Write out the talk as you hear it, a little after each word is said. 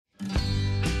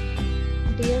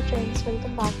Dear friends,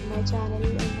 welcome back to my channel,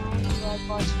 and now you are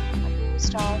watching a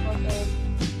 2-star hotel.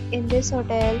 In this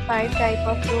hotel, 5 type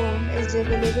of room is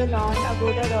available on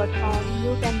agoda.com.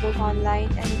 You can book online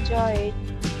and enjoy it.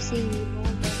 See more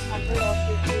than 100 of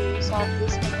reviews of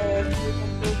this hotel. You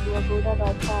can go to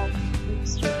agoda.com.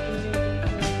 Its review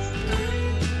rating is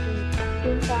 9.8.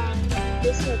 Check-in time.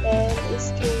 This hotel is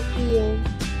 2 p.m.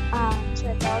 and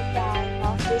check-out time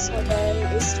of this hotel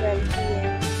is 12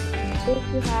 p.m.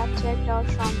 If you have checked out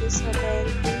from this hotel,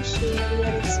 please share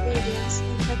your experience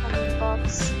in the comment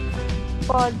box.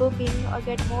 For booking or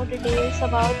get more details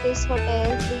about this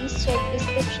hotel, please check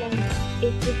description.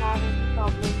 If you have any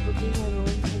problem booking a room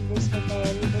in this hotel,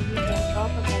 then you can drop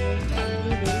a comment and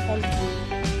we will help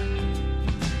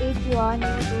you. If you are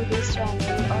new to this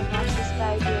channel or not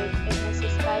subscribed yet, then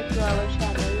subscribe to our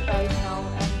channel right now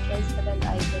and press the bell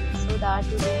icon so that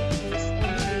you don't miss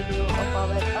any video of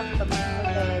our upcoming